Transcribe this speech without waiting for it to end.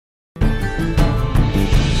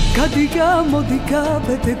გადიგა მოდიგა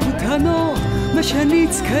ბედეკუთანო მე შენი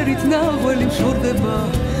ცქერით ნაღველი მშორდება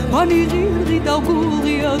მანიღი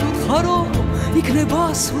დაგულღი არ უთხარო იქნება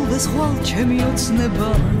სულ ეს ხვალ ჩემი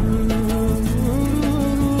ოცნება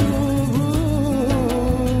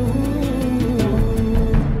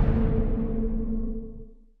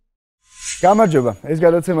გამარჯობა, ეს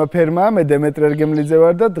გადაცემა ფერმა, მე დემეტრე ერგემლიძე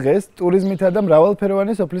ვარ და დღეს ტურიზმითა და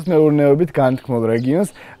მრავალფეროვანი სოფლის მეურნეობით განთქმულ რეგიონს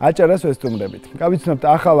აჭარას ვესტუმრებით. გავიცნობთ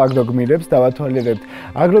ახალ აგროგმირებს, დავათვალიერებთ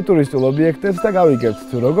აგროტურისტულ ობიექტებს და გავიგებთ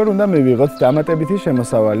თუ როგორ უნდა მივიღოთ დამატებითი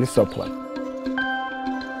შემოსავალი სოფლად.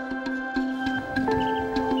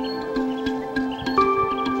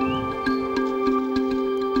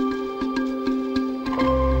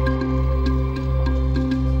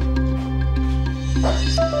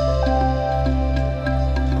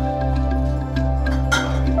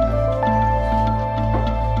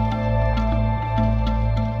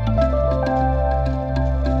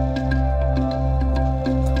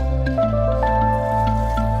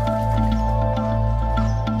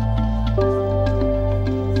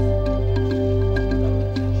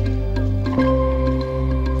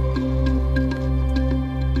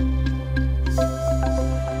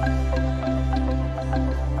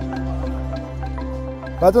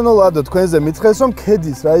 ბატონო ლადო, თქვენზე მითხრეს, რომ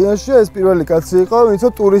ქედის რაიონში ეს პირველი კაცი იყო, ვინც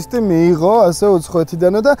ტურისტი მიიღო ასე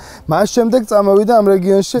უცხოეთიდანო და მას შემდეგ წამოვიდა ამ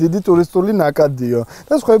რეგიონში დიდი ტურისტული ნაკადიო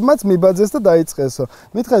და სხვებმაც მიბაძეს და დაიწყესო.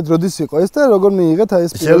 მითხრეთ, როდის იყო ეს და როგორ მიიღეთ აი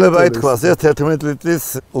ეს პირველი? შეიძლება ითქვას, ეს 11 ლიტრის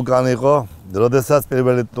უკან იყო, როდესაც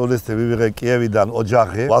პირველი ტურისტი მივიღე კიევიდან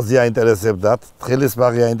ოჯახი, ვაზი აინტერესებდათ, თხილის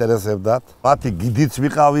ბაღი აინტერესებდათ. მათი გიდიც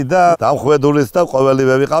ვიყავი და დამხვედულის და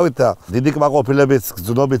ყოველივე ვიყავით და დიდი კმაყოფილების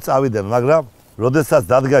გზნობით წავიდნენ, მაგრამ როდესაც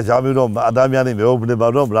დადგა ჟამი რომ ადამიანი მეუბნება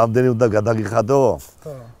რომ რამდენი უნდა გადაგიხადო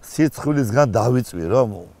სიცხვილისგან დავიწვი რომ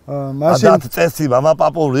მაშინ წესი მამა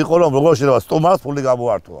პაპური იყო რომ როგორ შეიძლება სტუმარს ფული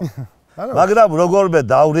გამოართვა მაგრამ როგორმე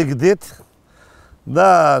დავრიგდით და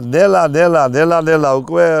ნელა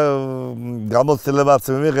უკვე გამოცდილებაც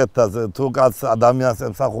მივიღეთ და თუ კაც ადამიანს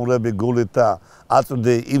ემსახურები გულით და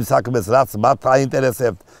აწვდი იმ საქმეს რაც მათ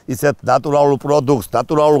აინტერესებთ ისეთ ნატურალურ პროდუქტს,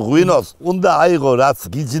 ნატურალურ ღვინოს უნდა აიღო რაც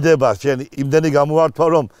გიჯდება შენ იმდენი გამოართვა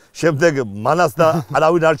რომ შემდეგ მანას და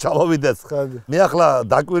არავინ არ ჩამოვიდეს. მე ახლა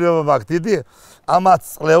დაკვირვება მაქვს დიდი ამაც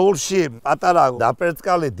წლეულში პატარა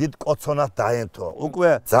დაპერწკალი დიდ კოცონად დაენთო. უკვე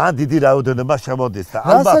ძალიან დიდი რაოდენობა შემოდის და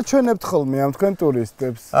ალბათ რასაჩვენებთ ხოლმე ამ თქვენ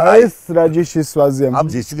ტურისტებს? ეს რა ჯიშის ვაზია? ამ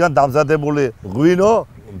ჯიშიდან დამზადებული ღვინო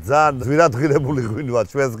ძალიან ძვირადღირებული ღვინოა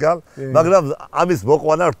ჩვენსგან, მაგრამ ამის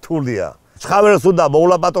მოყვანა რთულია. ჩხავერს უნდა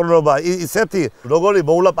მოვლა პატრონობა ისეთი, როგორი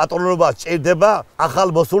მოვლა პატრონობა სჭირდება ახალ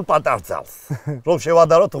მოსულ პატარცალს, რომ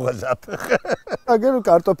შევადაროთ უღეშად. აგერ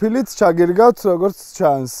კარტოფილიც ჩაგირგავთ როგორც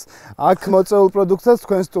ჩანს. აქ მოწეულ პროდუქტსაც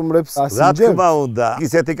თქვენ სტუმრებს ასინჯებთ? რა თქმა უნდა,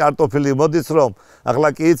 ისეთი კარტოფილი მოდის, რომ ახლა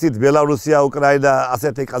კი იცით ბელარუსია, უკრაინა,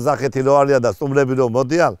 ასეთი ყაზახეთი რო არიან და სტუმრები რო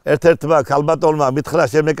მოდიან, ერთ-ერთმა ქალბატონმა მითხრა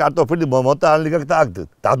შემე კარტოფილი მომოტანილი გაქვს და აქ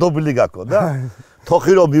დადობილი გაქვს და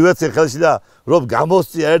თოხი რომ მივეცე ხელში და რომ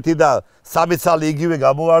გამოსწია ერთი და სამი ცალი იგივე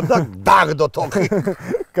გამოვარდა დაგდო თოხი.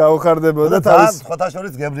 გაუხარდებოდა თავის სხვათა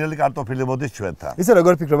შორის გემრიელი კარტოფილი მოდის ჩვენთან. ისე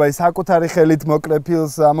როგორ ფიქრობ, აი საკუთარი ხელით მოკლე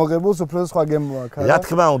ფილს ამოღებულს უფრო სხვა გემოაქვს? რა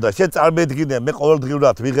თქმა უნდა, შენ წარმოედგინე, მე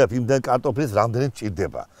ყოველდღიურად ვიღებ იმდენ კარტოფილის რამდენი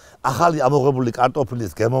მჭირდება. ახალი ამოღებული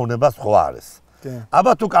კარტოფილის გემოვნება სხვა არის.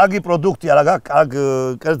 აბა თუ კარგი პროდუქტი არა გაქვს, კარგ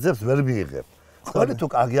კერძებს ვერ მიიღებ. ხოლმე თუ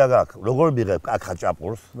კარგია გაქვს, როგორ მიიღებ აქ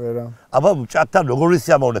ხაჭაპურს? ვერა. აბა ჭადთან როგორ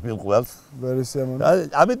ისიამოვნებ იმ ყველს? ვერ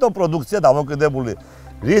ისიამოვნებ. ამიტომ პროდუქცია დამოკიდებული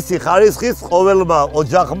რისი ხარისხის ყოველმა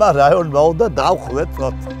ოჯახმა რაიონმა უნდა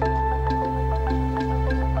დავხვეწოთ.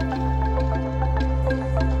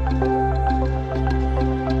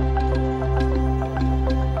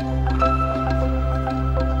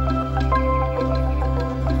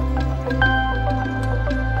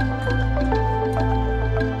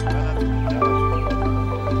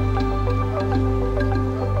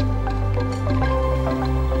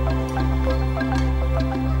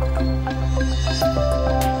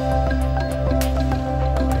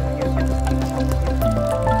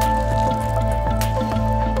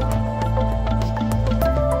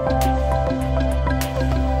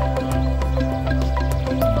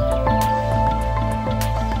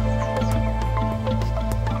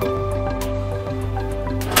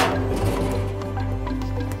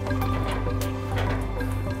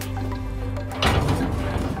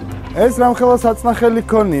 ეს რამხელა საწნახელი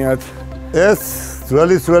ქონიათ? ეს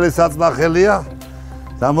ძველი საწნახელია.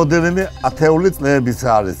 Ramodeni ათეული წლების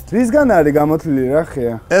არის. რისგან არის გამოთვლილი რა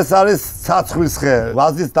ხეა? ეს არის ცაცხვლის ხე.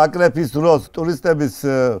 ვაზის დაკრეფის დროს ტურისტების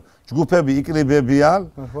ჯგუფები იკრიბებიან,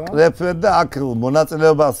 კრეფენ და აქ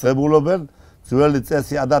მონაწილეობას ებულობენ ძველი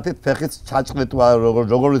წესი ადათით ფეხის ჩაჭრით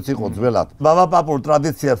როგორც იყო ძველად. მამაპაპურ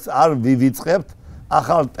ტრადიციებს არ ვივიწყებთ,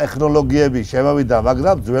 ახალ ტექნოლოგიები შემოვიდა,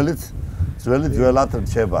 მაგრამ ძველად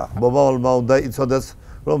რჩება. მომავალმა უნდა იცოდეს,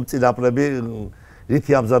 რომ წინაპრები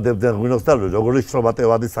რითი ამზადებდნენ ღვინოს და როგორი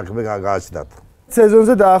შრომატევადი საქმე გააჩნდათ.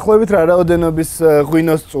 სეზონზე დაახლოებით რა რაოდენობის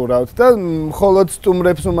ღვინოს წურავთ და მხოლოდ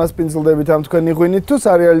სტუმრებს უმასპინძლდებით ამ თქვენი ღვინით თუ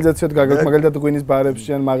სარეალიზაციოდ გაგაქვთ მაგალითად ღვინის ბარებში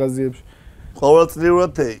ან მაღაზიებში?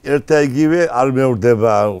 ყოველწლიურად ერთ და იგივე არ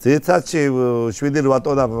მეორდება. ძირითადში 7-8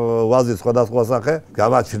 ტონა ვაზის სხვადასხვა სახე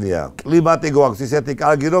გამაჩნია. კლიმატი გვაქვს ისეთი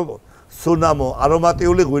კარგი, რომ სუნამო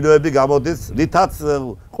არომატიული ღვინოები გამოდის, რითაც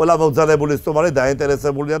ყველა მომძანებული სტუმარი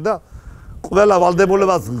დაინტერესებულია და ყველა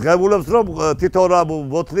ვალდებულებას ღებულობს, რომ თითო რა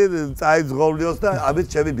მოთლი წაიძღოლიოს და ამით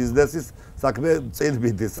ჩემი ბიზნესის საქმე წინ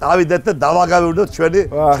მიდის. წავიდეთ და დავაგავივნოთ ჩვენი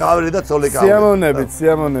ხავერი და ცოლიკავი.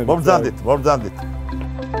 სიამოვნებით. მობრძანდით.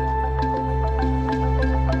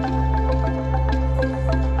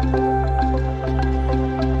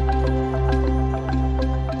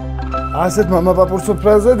 ასეთ მამაპაპურ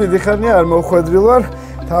სუფრაზე დიდი ხანია არ მოვხვედრილ ვარ,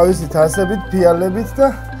 თავისით ასებით, ფიალებით და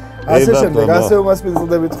ასე შემდეგ, ასე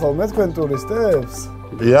უმასპინძლდებით ხოლმე თქვენ ტურისტებს?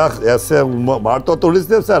 ასე მარტო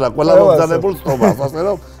ტურისტებს არა, ყველა მომძანებულ სტუმარს, ასე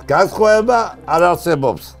რომ განსხვავება არ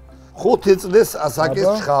არსებობს. 5 წლის ასაკის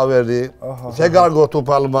ჩხავერი, შეგარგოთ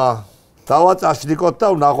უფალმა, დავაწაშნიკოთ და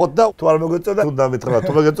ვნახოთ და თუ არ მოგეწონა უნდა მითხრათ,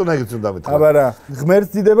 თუ მოგეწონა ეგეც უნდა მითხრათ. აბა რა, ღმერთს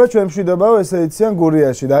დიდება ჩვენ მშვიდობაო, ესე იციან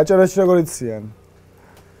გურიაში და აჭარაში როგორ იციან?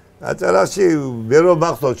 აჭარაში მე რომ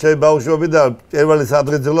მახსოვს ჩემი ბავშვობიდან პირველი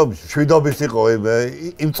სადღეძლო მშვიდობის იყო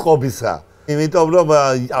იმ წყობისა. იმიტომ რომ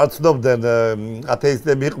არ ცნობდნენ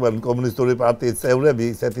ათეისტები იყვნენ კომუნისტური პარტიის წევრები,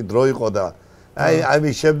 ისეთი დრო იყო და აი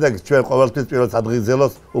ამის შემდეგ ჩვენ ყოველთვის პირველ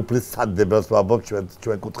სადღეძლოს უფლის სანდებას ვამბობ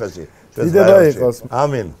ჩვენ კუთხეში. დიდება იყოს.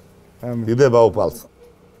 ამინ. დიდება უფალს.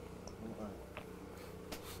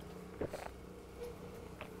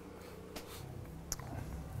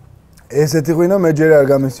 ესეთი ღვინო მე ჯერ არ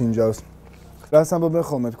გამისინჯავს. რას ამბობენ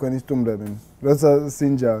ხოლმე თქვენი სტუმრები? როცა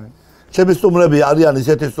სინჯავენ. ჩემი სტუმრები არიან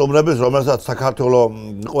ისეთი სტუმრები, რომელსაც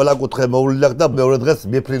საქართველოს ყველა კუთხე მოვლილი აქვს და მეორე დღეს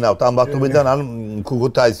მიფრინავთ ამ ბათუმიდან ან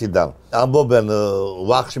ქუთაისიდან. ამბობენ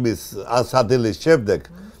ვახშმის ან სადილის შემდეგ,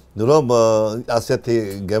 რომ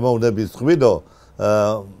ასეთი გემოვნების ღვინო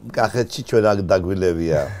კახეთში ჩვენ არ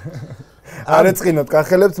დაგვილებია. არ ეწყინოთ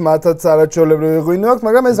კახელებთ, მათაც არაჩვეულებრივი ღვინო აქვს,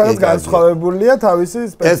 მაგრამ ეს რაღაც განსხვავებულია თავისი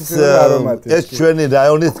სპეციფიკური არომატით. ეს ჩვენი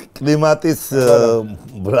რაიონის კლიმატის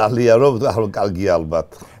ბრალია, რომ კარგია ალბათ.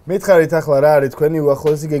 მითხარით ახლა რა არის თქვენი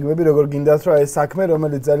უახლოესი გეგმები, როგორ გინდათ რომ ეს საქმე,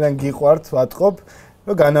 რომელიც ძალიან გიყვართ, ვატყობ,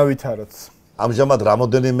 რომ განავითაროთ. ამჟამად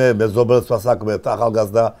რამოდენიმე მეზობელს ვასაქმებთ,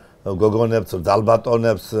 ახალგაზრდა გოგონებს,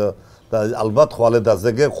 ძალბატონებს და ალბათ ხვალედაზე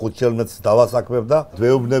 5 წელს დავასაქმებ და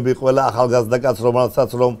ვეუბნები ყველა ახალგაზრდა კაცს,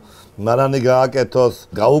 რომელსაც რომ მარანი გააკეთოს,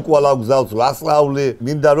 გაუკვალა გზავს, ვასწავლი,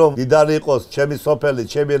 მინდა რომ დიდარი იყოს ჩემი სოფელი,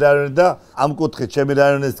 ჩემი რაიონი და ამ კუთხით ჩემი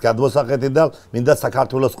რაიონის გადმოსახედი და მინდა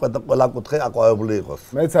საქართველოს ყველა კუთხე აყვავებული იყოს.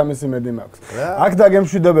 მეც ამის იმედი მაქვს. აქ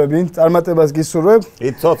დაგემშვიდობები, წარმატებას გისურვებ.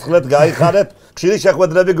 იცოცხლეთ, გაიხარეთ, ხშირი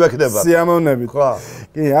შეხვედრები გვექნება. სიამოვნებით. ხო.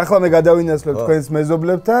 კი, ახლა მე გადავინაცვლებ თქვენს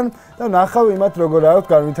მეზობლებთან და ნახავ იმათ როგორ აქვთ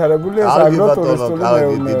განვითარებული ეს აგროტურისტული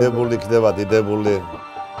მეურნეობა. დიდებული იქნება, დიდებული.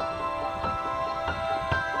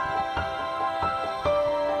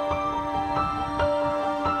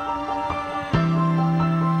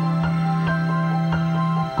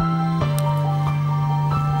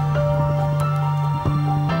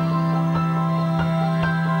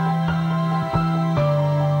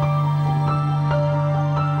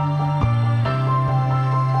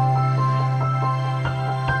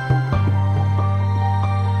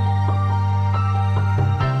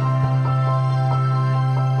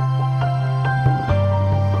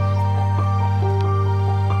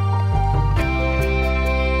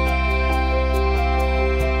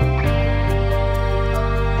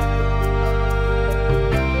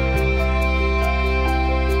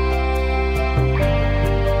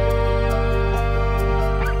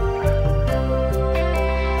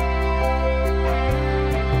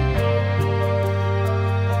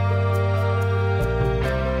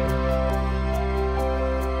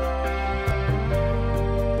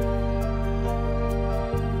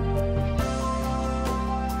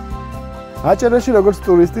 აჭარაში როგორც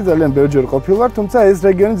ტურისტი ძალიან ბევრჯერ ყოფილ ვარ, თუმცა ეს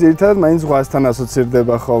რეგიონი ძირითადად მაინც ზღვასთან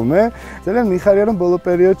ასოცირდება ხოლმე. ძალიან მიხარია რომ ბოლო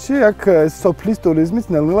პერიოდში აქ სოფლის ტურიზმიც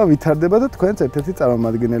ნელ-ნელა ვითარდება და თქვენც ერთ-ერთი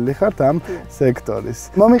წარმომადგენელი ხართ ამ სექტორის.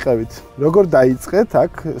 მომიყევით, როგორ დაიწყეთ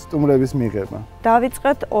აქ სტუმრების მიღება?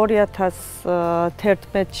 დავიწყეთ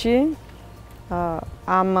 2011-ში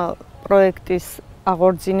ამ პროექტის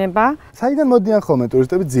აღორძინება. საიდან მოდიან ხოლმე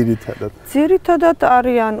ტურისტები ძირითადად? ძირითადად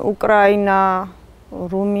არიან უკრაინა,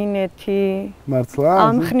 რუმინეთი. მართლა?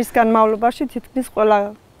 ამ ხნის განმავლობაში თითქმის ყველა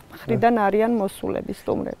ხრიდან არიან მოსულები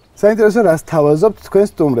სტუმრები. საინტერესო რას თავაზობთ თქვენ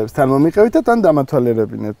სტუმრებს? თან მომიყევით და თან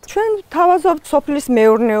დამათვალიერებინეთ? ჩვენ თავაზობთ სოფლის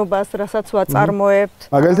მეურნეობას, რასაც ვაწარმოებთ.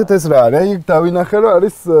 მაგალითად ეს რა არის? იქ დავინახე რომ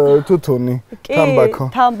არის თუთუნი, თამბაქო.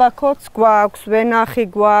 თამბაქოც გვაქვს, ვენახი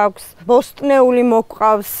გვაქვს, ბოსტნეული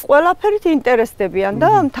მოყავს. ყველაფერით ინტერესდებიან და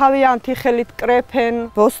თავიანთი ხელით კრეფენ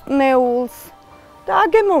ბოსტნეულს და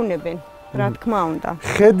აგემოვნებენ, რა თქმა უნდა.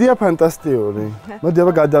 ხედია ფანტასტიკური. მოდი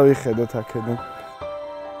აბა გადავიხედოთ აქედან.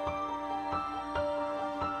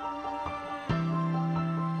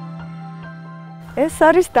 ეს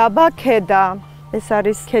არის დაბა ქედა. ეს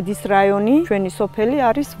არის ქედის რაიონი, ჩვენი სოფელი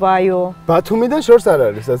არის ვაიო. ბათუმიდან შორს არ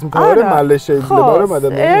არის, ეს მთავარი მალე შეიძლება რომ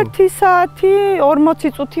ადამიანი. 1 საათი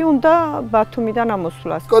 40 წუთი უნდა ბათუმიდან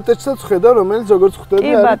ამოსვლას. კოტეჯსაც ხედავ, რომელიც როგორც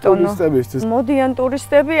ხვდები არის ტურისტებისთვის. მოდიან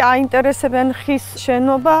ტურისტები, აინტერესებენ ხის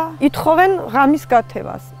შენობა, ითხოვენ ღამის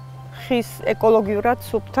გათევას. ხის ეკოლოგიურად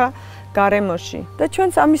სუფთა გარემოში. და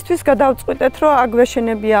ჩვენც ამისთვის გადავწყვიტეთ, რომ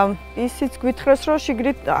აგვეშენებია. ისიც გვითხრეს, რომ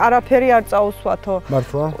შიგრით არაფერი არ წაუსვათო.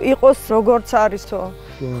 მართლა? იყოს როგორც არისო.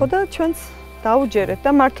 ხო და ჩვენც დაუჯერეთ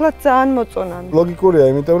და მართლაც ძალიან მოწონან. ლოგიკურია,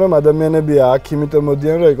 იმიტომ რომ ადამიანებია აქ, იმიტომ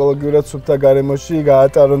მოდიან, რომ ეკოლოგიურად სუფთა გარემოში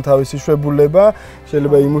გაატარონ თავისი შვებულება,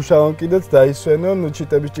 შეიძლება იმუშაონ კიდეც, დაისვენონ,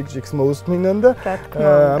 ჩიტების ჭიკჭიკს მოусმინონ და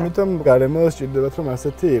ამიტომ გარემო სჭირდებათ რომ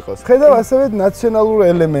ასეთი იყოს. ხედავ ასევე ნაციონალურ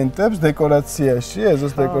ელემენტებს დეკორაციაში,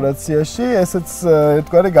 ეზოს დეკორაციაში, ესეც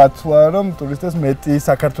ერთგვარი გათვლა, რომ ტურისტებს მეტი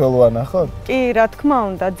საქართველო ანახოთ? კი, რა თქმა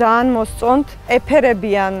უნდა, ძალიან მოსწონთ,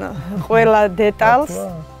 ეფერებიან ყველა დეტალს.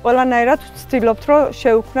 ყველანაირად ვცდილობთ, რომ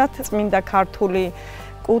შევქმნათ წმინდა ქართული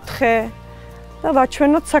კუთხე და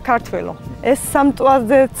ვაჩვენოთ საქართველო. ეს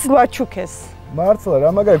სამტვარზეც გვაჩუქეს. მართლა, რა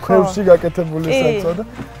მაგარი ქვევში გაკეთებული საწოდა?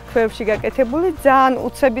 ქვევში გაკეთებული, ძალიან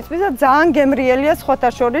უცებიწმი და ძალიან გემრიელია სხვათა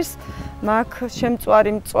შორის. მაგ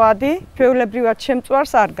შემწვარი მწვადი, ჩვეულებრივად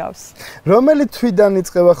შემწვარს არ გავს. რომელი თვიდან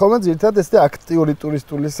იწყება ხოლმე ძირითადად ეს აქტიური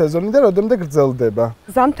ტურისტული სეზონი და რამდენამდე გრძელდება?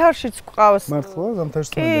 ზამთარშიც გვყავს. მართლა,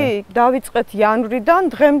 ზამთარში. კი, დავიწყეთ იანვრიდან,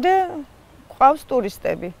 დღემდე გვყავს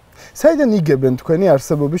ტურისტები. საიდან იგებენ თქვენი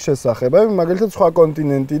არსებობის შესახებ? აი, მაგალითად, სხვა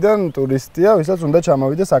კონტინენტიდან ტურისტია, ვისაც უნდა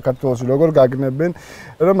ჩამოვიდეს საქართველოში, როგორ გაგნებენ,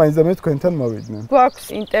 რომ მაინც და მაინც თქვენთან მოვიდნენ? გვაქვს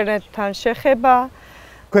ინტერნეტთან შეხება.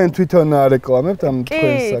 თქვენ თვითონ არეკლამებთ ამ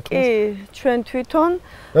თქვენს საქმეს? კი, ჩვენ თვითონ.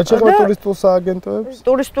 რაც შეეხება ტურისტულ სააგენტოებს?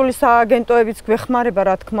 ტურისტული სააგენტოებიც გვეხმარება,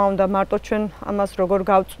 რა თქმა უნდა, მარტო ჩვენ ამას როგორ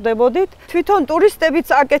გავწვდებოდით. თვითონ ტურისტებიც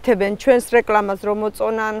აკეთებენ ჩვენს რეკლამას, რომ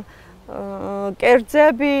მოწონან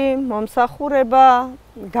კერძები, მომსახურება,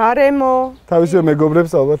 გარემო. თავისივე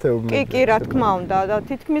მეგობრებს ალბათ ეუბნებიან. კი, რა თქმა უნდა, და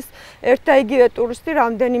თითქმის ერთ და იგივე ტურისტი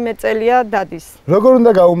რამდენიმე წელია დადის. როგორ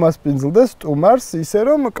უნდა გაუმასპინძლდეს სტუმარს ისე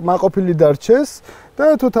რომ კმაყოფილი დარჩეს და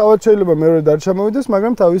თუ თავად შეიძლება მეორე დარჩამოვიდეს,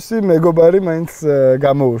 მაგრამ თავისი მეგობარი მაინც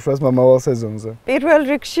გამოუშვას მომავალ სეზონზე. პირველ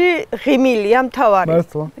რიგში ღიმილია მთავარი.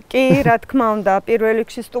 მართლა. კი, რა თქმა უნდა, პირველ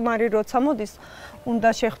რიგში სტუმარი როცა მოდის, უნდა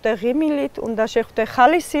შეხვდე ღიმილით, უნდა შეხვდე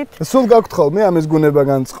ხალისით. სულ გაქვთ ხოლმე ამის გუნება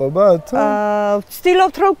განწყობათ?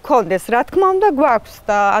 ვცდილობთ რომ გქონდეს, რა თქმა უნდა გვაქვს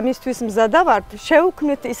და ამისთვის მზადა ვართ.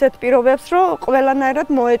 შევქმნით ისეთ პირობებს, რომ ყველანაირად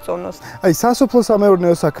მოეწონოს. აი, სასოფლო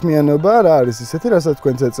სამეურნეო საქმიანობა რა არის ისეთი, რასაც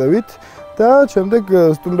თქვენ წეწევით და შემდეგ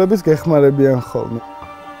სტუმრების გეხმარებიან ხოლმე.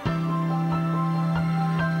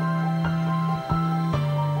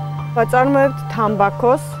 ვაწარმოებთ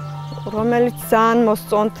თამბაქოს, რომელიც ძალიან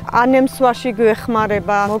მოსწონთ. ანემსვაში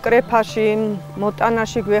გვეხმარება, მოკრეფაში,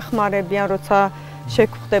 მოტანაში გვეხმარებიან, როცა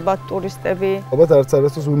შეგვხვდებათ ტურისტები. ალბათ არც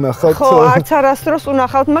არასდროს უნახავთ. ხო, არც არასდროს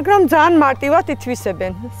უნახავთ, მაგრამ ძალიან მარტივად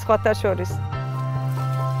ითვისებენ სხვათა შორის.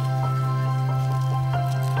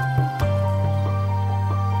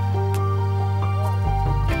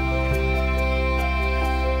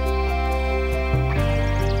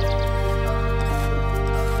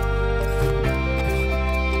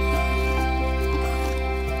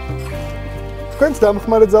 თქვენც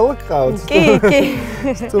დამხმარე ძალა გყავთ? კი, კი.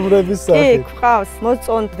 სტუმრების კი, სახით. გყავს.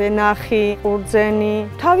 მოწონთ ვენახი, ყურძენი.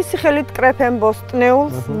 თავისი ხელით კრეფენ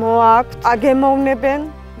ბოსტნეულს, მოაქვთ, აგემოვნებენ.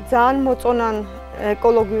 ძალიან მოწონან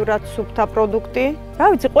ეკოლოგიურად სუფთა პროდუქტი. რა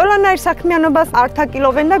ვიცი, ყველანაირ საქმიანობას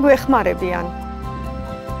ართაკილოვენ და გვეხმარებიან.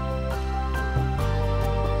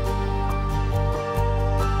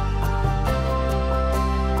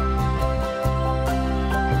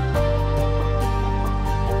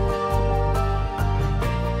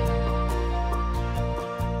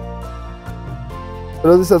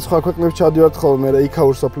 როდესაც სხვა ქვეყნებში ჩავდივართ ხოლმე და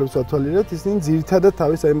იქაურ სოფლებს ვათვალიერებთ, ისინი ძირითადად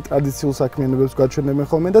თავის აი ტრადიციულ საქმიანობებს გვაჩვენებენ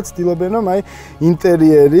ხოლმე და ცდილობენ რომ აი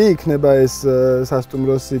ინტერიერი იქნება ეს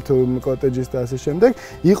სასტუმროსი თუ კოტეჯის და ასე შემდეგ,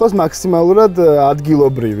 იყოს მაქსიმალურად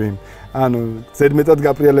ადგილობრივი. ანუ ზედმეტად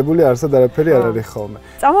გაპრიალებული არსად არაფერი არ არის ხოლმე.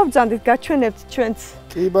 წამოვბრძანდით, გაჩვენებთ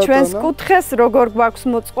ჩვენს კუთხეს, როგორ გვაქვს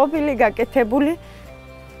მოწყობილი, გაკეთებული.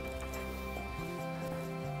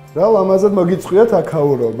 რა ლამაზად მოგიწყვიათ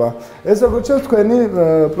აქაურობა. ეს როგორც ჩანს თქვენი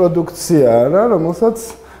პროდუქცია რა, რომელსაც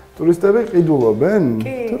ტურისტები ყიდულობენ?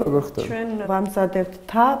 თუ როგორ ხდება? ჩვენ ვამზადებთ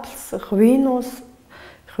თაფლს, ღვინოს.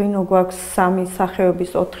 ღვინო გვაქვს 3 სახეობის,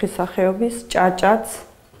 4 სახეობის, ჭაჭაც.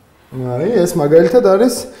 აი, ეს მაგალითად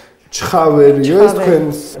არის ჩხავერიო, ეს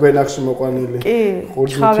თქვენს ვენახში მოყვანილი. კი,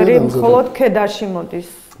 ჩხავერი მხოლოდ ქედაში მოდის.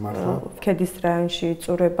 ქედის რაიონში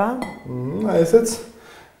იწურება. აი, ესეც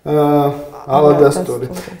ალადასტური.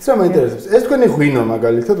 ეს რა მაინტერესებს? ეს თქვენი ღვინო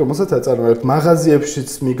მაგალითად, რომელსაც აწარმოებთ, მაღაზიებშიც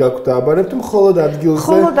მიგაქვთ და აბარებთ, მხოლოდ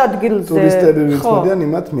ადგილზე ტურისტები ვიწოდიან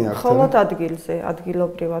იმათ მიახთ. მხოლოდ ადგილზე,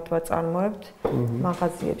 ადგილობრივად ვაწარმოებთ,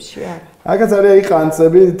 მაღაზიებში არა. აქაც არის აი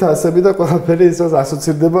ყანწები, თასები და ყველაფერი ისოს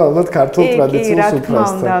ასოცირდება ალბათ ქართულ ტრადიციულ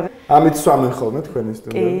სუფრასთან. ამით სვამენ ხოლმე თქვენი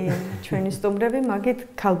სტუმრები. კი, ჩვენი სტუმრები მაგით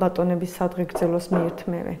ქალბატონების სადღეგრძელოს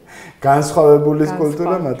მიირთმევენ. განსხვავებული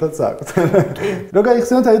კულტურა მათაც აქვთ. რო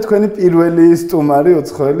გაიხსენოთ აი თქვენი პირველი სტუმარი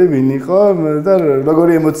უცხოელი ვინ იყო და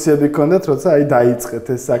როგორი ემოციები გქონდათ, როცა აი დაიწყეთ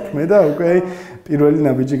ეს საქმე და უკვე აი პირველი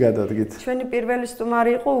ნაბიჯი გადადგით. ჩვენი პირველი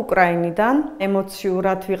სტუმარი იყო უკრაინიდან.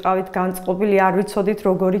 ემოციურად ვიყავით განწყობილი, არ ვიცოდით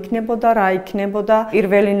როგორ იქნებოდა, რა იქნებოდა.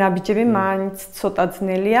 პირველი ნაბიჯები მაინც ცოტა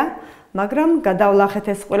ძნელია, მაგრამ გადავლახეთ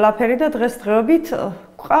ეს ყველაფერი და დღესდღეობით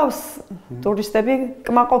გვყავს ტურისტები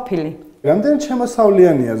კმაყოფილი. რამდენად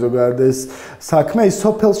შემოსავლიანია ზოგადად ეს საქმე, ის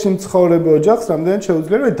სოფელში მცხოვრებ ოჯახს რამდენად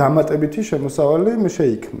შეუძლია რომ დამატებითი შემოსავალი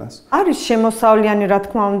შეიქმნას? არის შემოსავლიანი, რა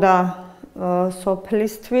თქმა უნდა,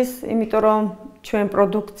 სოფლისთვის, იმიტომ რომ ჩვენ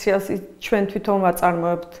პროდუქციას ჩვენ თვითონ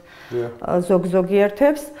ვაწარმოებთ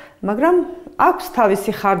ზოგ-ზოგიერთებს, მაგრამ აქვს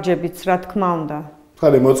თავისი ხარჯებიც, რა თქმა უნდა.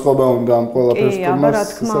 ხალე მოწყობა უნდა ამ ყველაფერს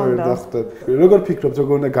დახვდეთ. როგორ ფიქრობთ,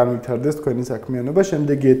 როგორ უნდა განვითარდეს თქვენი საქმიანობა?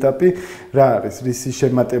 შემდეგი ეტაპი რა არის? რისი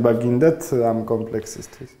შემატება გინდათ ამ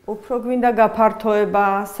კომპლექსისთვის? უფრო გვინდა გაფართოება,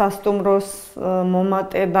 სასტუმროს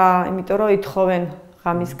მომატება, იმიტომ რომ ითხოვენ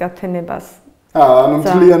ღამის გათენებას. ანუ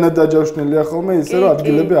მთლიანად დაჯავშნილია ხოლმე ისე რომ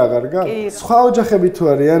ადგილები აღარ გაქვს. სხვა ოჯახები თუ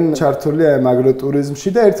არიან ჩართული ამ აგროტურიზმში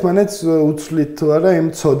და ერთმანეთს უცვლით თუ არა იმ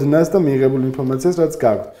ცოდნას და მიღებულ ინფორმაციას, რაც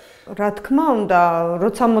გაქვთ. რა თქმა უნდა,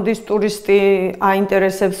 როცა მოდის ტურისტი,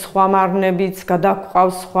 აინტერესებს სხვა მარნებიც,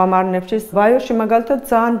 გადაგვყავს სხვა მარნებშიც. ბაიოში მაგალითად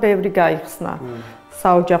ძალიან ბევრი გაიხსნა.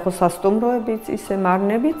 საოჯახო სასტუმროებიც, ისე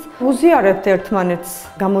მარნებიც. უზიარებთ ერთმანეთს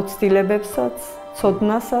გამოცდილებებსაც,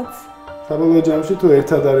 ცოდნასაც. საბოლოო ჯამში თუ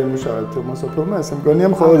ერთად არ იმუშავებთ მოსოფლმა, ესე მგონია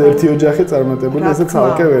მხოლოდ ერთი ოჯახი წარმატებული, ესე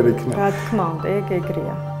ცალკე ვერ იქნება. რა თქმა უნდა, ეგ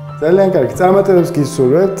ეგრეა. ძალიან კარგი, წარმატებებს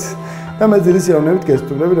გისურვებთ და მე ძილის იავნებით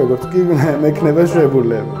გესტუმრები, როგორც კი მექნება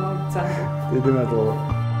შეგულება. დიდი მადლობა.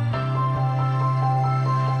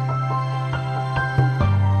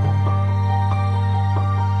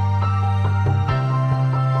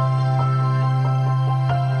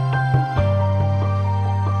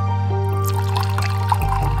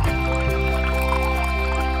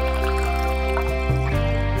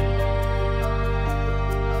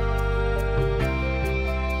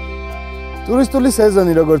 ტურისტული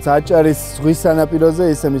სეზონი როგორც აჭარის ზღვის სანაპიროზე,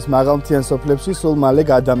 ისე მის მაღალმთიან სოფლებში სულ მალე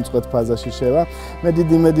გადამწყვეტ ფაზაში შევა. მე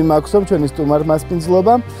დიდი იმედი მაქვს, რომ ჩვენი სტუმარ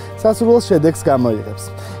მასპინძლობა სასურველ შედეგს გამოიღებს.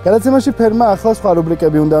 გადაცემაში ფერმა ახლა სხვა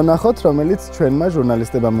რუბრიკები უნდა ვნახოთ, რომელიც ჩვენმა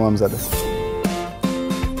ჟურნალისტებმა მოამზადეს.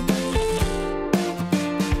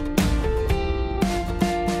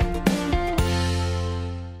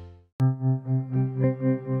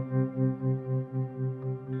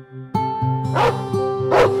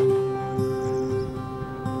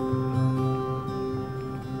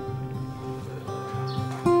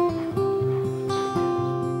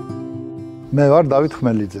 მე ვარ დავით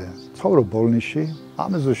ხმელიძე. ცხოვრობ ბოლნისში.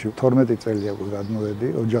 ამ ეზოში 12 წელია გადმოვედი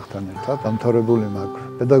ოჯახთან ერთად. დამთავრებული მაქვს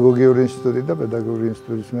პედაგოგიური ინსტიტუტი და პედაგოგიური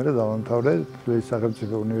ინსტიტუტის მერე დავამთავრე თბილისის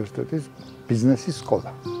სახელმწიფო უნივერსიტეტის ბიზნესის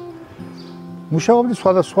სკოლა. მუშაობდი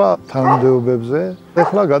სხვადასხვა თანამდებობებზე.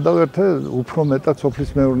 ეხლა გადავერთე უფრო მეტად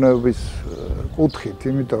სოფლის მეურნეობის კუთხით,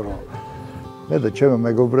 იმიტომ რომ მე და ჩემო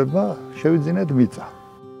მეგობრებმა შევიძინეთ მიწა.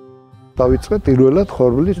 დავიწყე პირველად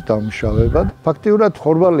ხორბლის დამუშავება. ფაქტიურად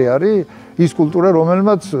ხორბალი არის ის კულტურა,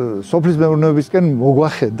 რომელმაც სოფლის მეურნეობისკენ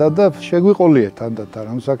მოგვახედა და შეგვიყოლიეთ თანდათან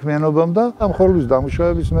ამ საქმიანობამ და ამ ხორბლის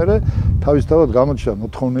დამუშავების მერე თავისთავად გამოჩნდა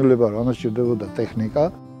მოთხოვნილება, რომ ამას სჭირდებოდა ტექნიკა.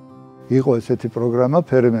 იყო ესეთი პროგრამა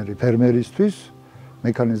ფერმერისთვის,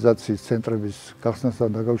 მექანიზაციის ცენტრების გახსნასთან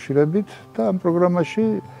დაკავშირებით და ამ პროგრამაში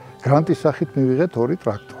გრანტის სახით მივიღეთ 2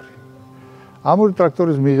 ტრაქტორი. ამ 2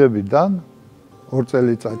 ტრაქტორის მიღებიდან 2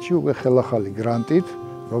 წელიწადში უკვე ხელახალი გრანტით,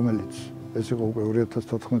 რომელიც ეს იყო უკვე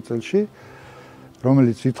 2014 წელში,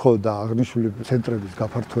 რომელიც ითხოვდა აღნიშნული ცენტრების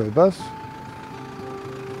გაფართოებას.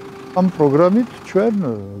 ამ პროგრამით ჩვენ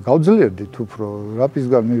გავძლიერდით უფრო,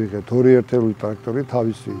 რაფისგან მივიღეთ 2 ერთეული ტრაქტორი,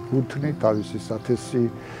 თავისი გუთნით, თავისი სათესი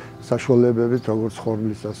საშუალებებით, როგორც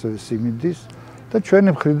ხორბლის, ასევე სიმინდის და ჩვენი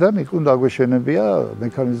მხრიდან იქ უნდა აგვეშენებია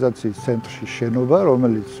მექანიზაციის ცენტრში შენობა,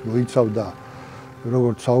 რომელიც მოიცავდა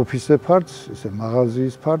როგორც საოფისე ფართს, ისე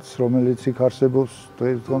მაღაზიის ფართს, რომელიც იქ არსებობს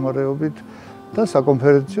დღეს მდგომარეობით და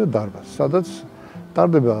საკონფერენციო დარბაზს, სადაც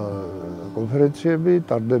ტარდება კონფერენციები,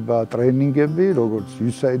 ტარდება ტრენინგები, როგორც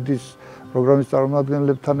USAID-ის პროგრამის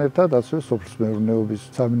წარმომადგენლებთან ერთად, ასევე სოფლის მეურნეობის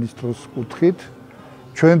სამინისტროს კუთხით.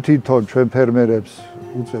 ჩვენ თვითონ ჩვენ ფერმერებს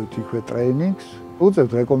უწევთ იქვე ტრენინგს,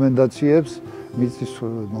 უწევთ რეკომენდაციებს მიწის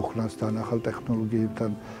მოხსნასთან, ახალ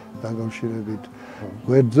ტექნოლოგიებთან დაკავშირებით.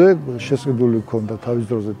 გვერდზე შესყიდული ჰქონდა თავის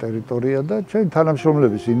დროზე ტერიტორია და ჩვენ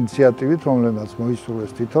თანამშრომლების ინიციატივით, რომლებმაც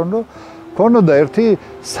მოისურვეს თვითონ, რომ ქონოდა ერთი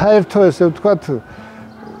საერთო, ესე ვთქვათ,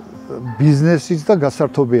 ბიზნესის და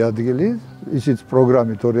გასართობი ადგილი, ისიც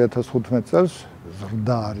პროგრამით 2015 წელს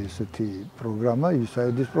ზრდა არის ესეთი პროგრამა,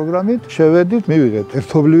 USAID-ის პროგრამით. შევედით, მივიღეთ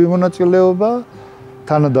ერთობლივი მონაწილეობა,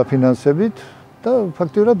 თანადაფინანსებით და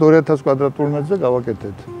ფაქტიურად 2000 კვადრატულ მეტრზე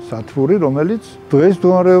გავაკეთეთ სათბური, რომელიც დღეს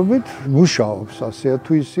მდგომარეობით მუშაობს, ასეა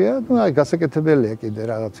თუ ისეა. აი გასაკეთებელია კიდე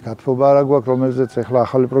რაღაც გათბობა არა გვაქვს, რომელზეც ახლა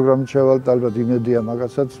ახალი პროგრამით შევალთ, ალბათ იმედია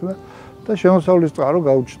მაგასაც და შემოსავლის წყარო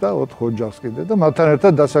გაუჩნდა 4 ოჯახს კიდე და მათთან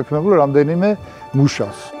ერთად დასაქმებულ რამდენიმე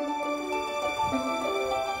მუშას.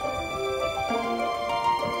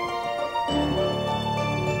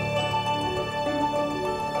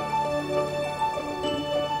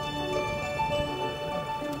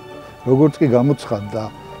 როგორც კი გამოცხადდა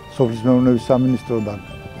სოფლის მეურნეობის სამინისტროდან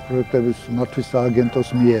პროექტების მართვის სააგენტოს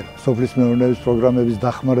მიერ სოფლის მეურნეობის პროგრამების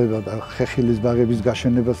დახმარება და ხეხილის ბაღების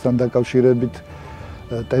გაშენებასთან დაკავშირებით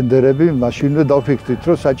ტენდერები, მაშინვე დავფიქრდით,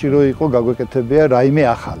 რომ საჭირო იყო გაგვეკეთებია რაიმე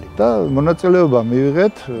ახალი და მონაწილეობა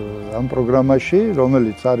მივიღეთ ამ პროგრამაში,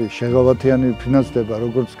 რომელიც არის შეღავათიანი ფინანსდება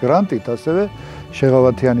როგორც გრანტით, ასევე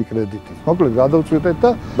შეღავათიანი კრედიტით. მოკლედ გადავწყვიტეთ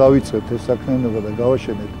და დავიწყეთ ეს საქმიანობა და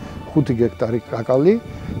გავაშენეთ 5 გექტარი კაკალი.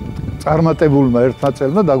 წარმატებულმა ერთმა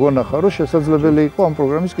წელმა დაგვანახა, რომ შესაძლებელი იყო ამ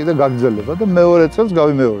პროგრამის კიდე გაგრძელება და მეორე წელს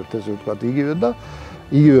გავიმეორეთ, ესე ვთქვათ, იგივე და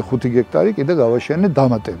იგივე 5 გექტარი კიდე გავაშენეთ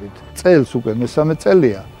დამატებით. წელს უკვე მესამე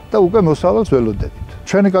წელია და უკვე მოსავალს ველოდებით.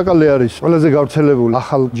 ჩვენი კაკალი არის ყველაზე გავრცელებული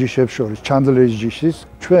ახალ ჯიშებს შორის, ჩანდლერის ჯიშის.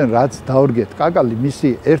 ჩვენ რაც დავრგეთ კაკალი, მისი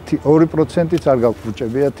 1-2%-იც არ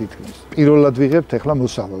გავხრუჭებია თითქმის. პირველად ვიღებთ ახლა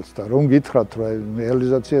მოსავალს და რომ გითხრათ, რომ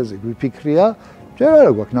რეალიზაციაზე გვიფიქრია, ჯერ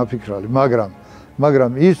არ გვაქვს ნაფიქრალი,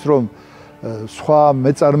 მაგრამ ის რომ სხვა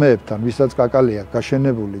მეწარმეებთან, ვისაც კაკალი აქვს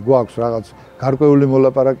გაშენებული, გვაქვს რაღაც გარკვეული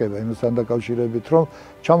მოლაპარაკება იმასთან დაკავშირებით, რომ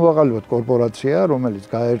ჩამოვაყალიბოთ კორპორაცია, რომელიც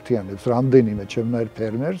გააერთიანებს რამდენიმე ჩემნაირ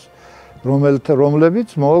ფერმერს, რომლებიც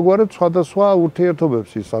მოვაგვარებთ სხვადასხვა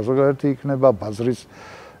ურთიერთობებს, ის საზოგადოებრივი იქნება, ბაზრის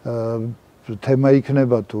თემა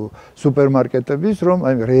იქნება თუ სუპერმარკეტების, რომ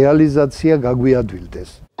აი რეალიზაცია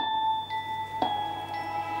გაგვიადვილდეს.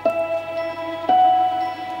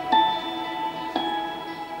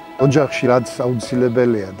 ოჯახში რაც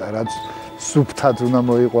აუცილებელია და რაც სუფთად უნდა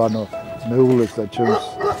მოიყვანო მეუღლეს და ჩემს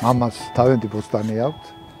მამას თავენთი ბოსტანი აქვს.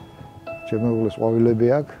 ჩემ მეუღლეს ყვავილები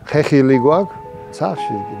აქვს, ხეხილი გვაქვს,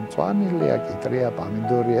 ცახში მწვანილია, კიტრია,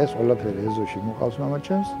 პამიდორია, ეს ყველაფერი ეზოში მოყავს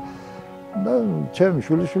მამაჩემს და ჩემი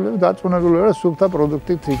შვილიშვილები დარწმუნებული ვარ, სუფთა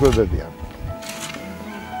პროდუქტით იკვებებიან.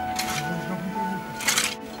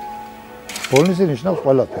 პოლისი ნიშნავს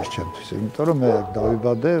ყველაფერს ჩემთვის, იმიტომ რომ მე აქ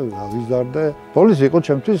დავიბადე, გავიზარდე. პოლისი იყო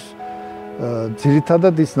ჩემთვის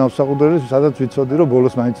ძირითადად ის ნავსაყუდელი, სადაც ვიცოდი, რომ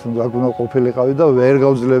ბოლოს მაინც აქ უნდა ყოფილიყავი და ვერ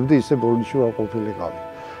გავძლებდი ისე ბოლნისში ვარ ყოფილიყავი.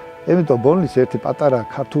 იმიტომ ბოლნის ერთი პატარა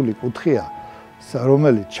ქართული კუთხეა,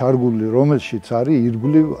 რომელიც ჩარგული, რომელშიც არის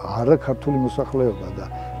ირგვლივ არა ქართული მოსახლეობა და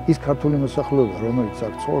ის ქართული მოსახლეობა, რომელიც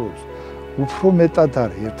აქ ცხოვრობს, უფრო მეტად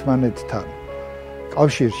არის ერთმანეთთან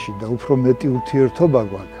კავშირში და უფრო მეტი ურთიერთობა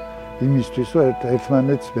გვაქვს. იმისთვის, რომ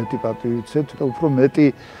ერთმანეთს მეტი პატივი ვიცეთ და უფრო მეტი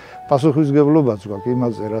პასუხისმგებლობაც გვაქვს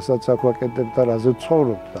იმაზე, რასაც აქ ვაკეთებთ და რაზე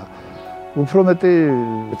ვცხოვრობთ და უფრო მეტი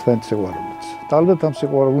ერთმანეთს სიყვარულიც. და ალბათ ამ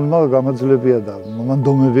სიყვარულმა გამაძლებია და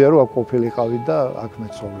მომანდომებია, რომ აქ ყოფილიყავი და აქ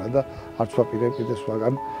მეცხოვრა და არც ვაპირებ კიდე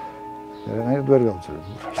სხვაგან რანაირად ვერ გავძლებ.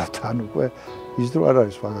 თან უკვე ის დრო არ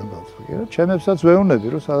არის სხვაგან გავძლებ. ჩემებსაც ვეუბნები,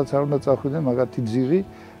 რომ სადაც არ უნდა წახვიდე მაგათი ძირი,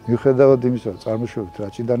 მიუხედავად იმისა, რომ წარმოშობით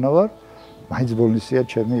რაჭიდანა ვარ, მაინც ბოლნისია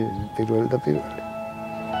ჩემი პირველი და პირველი.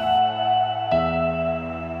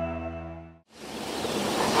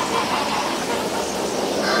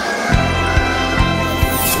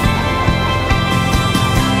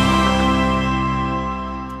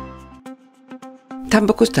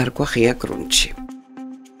 თამბაქოს დარგვა ღია გრუნტში.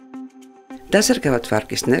 დასარგავად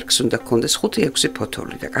ვარგის ნერგს უნდა ჰქონდეს 5-6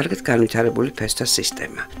 ფოთოლი და კარგად განვითარებული ფესთა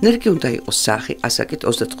სისტემა. ნერგი უნდა იყოს სახი, ასაკით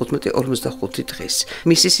 35-45 დღის.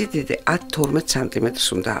 მისი სიდიდე 10-12 სანტიმეტრს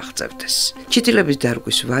უნდა აღწევდეს. ჩიტილების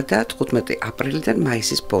დარგვის ვადა 15 აპრილიდან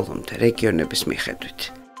მაისის ბოლომდე რეგიონების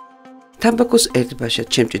მიხედვით. თამბაქოს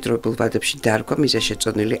ერთბაშად შემჭიდროებულ ვადებში დარგვა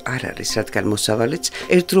მიზანშეწონილი არ არის, რადგან მოსავალიც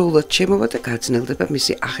ერთდროულად შემოვა და გაძნელდება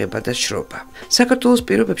მისი აღება და შრობა. საქართველოს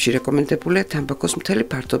პირობებში რეკომენდებულია თამბაქოს მთელი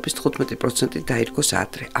ფართობის 15% დაირგოს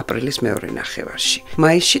ადრე, აპრილის მეორე ნახევარში.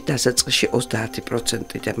 მაისში დასაწყისში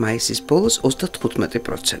 30% და მაისის ბოლოს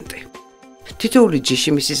 35%. თითოეული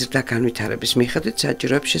ჯიში მისი ზრდა განვითარების მიხედვით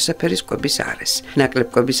საჭიროებს შესაფერის კვების არეს.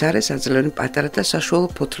 ნაკლებ კვების არეს აძლევენ პატარა და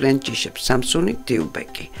საშუალო ფოთლიან ჯიშებს, სამსუნი,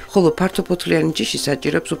 დიუბეკი. ხოლო ფართოფოთლიანი ჯიში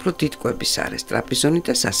საჭიროებს უფრო დიდ კვების არეს, ტრაპიზონი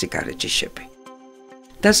და სასიგარე ჯიშები.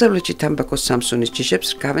 დასავლეთში თამბაქოს სამსუნის ჯიშებს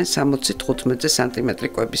რგავენ 60-15 სანტიმეტრი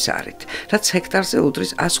კვების არით, რაც ჰექტარზე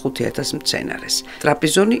უდრის 105,000 მცენარეს.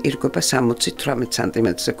 ტრაპიზონი ირგვება 60-18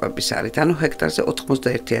 სანტიმეტრზე კვების არით, ანუ ჰექტარზე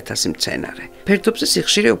 91,000 მცენარე. ფერდობზე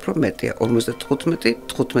სიხშირე უფრო მეტია,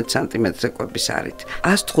 55-15 სანტიმეტრზე კვების არით,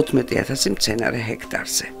 115,000 მცენარე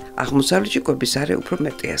ჰექტარზე. აღმოსავლეთში კვების არე უფრო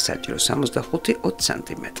მეტია საჭირო, 65-20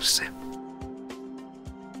 სანტიმეტრზე.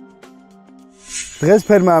 დღეს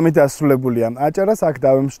ფერმა ამით დასრულებულია. აჭარას აქ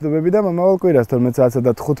დავემშვიდობები და მომავალ კვირას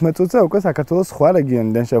 12:15 უკვე საქართველოს სხვა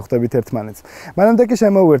რეგიონიდან შევხვდებით ერთმანეთს. მანამდე კი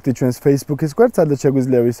შემოვერთით ჩვენს Facebook-ის გვერდს, სადაც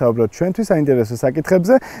შეგვიძლია ვისაუბროთ ჩვენთვის საინტერესო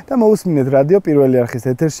საკითხებზე და მოусმინეთ რადიო პირველი არხის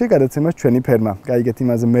ეთერში გადაცემას ჩვენი ფერმა. გაიგეთ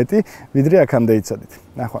იმაზე მეტი, ვიდრე აქამდე იცოდით.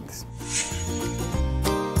 ნახვამდის.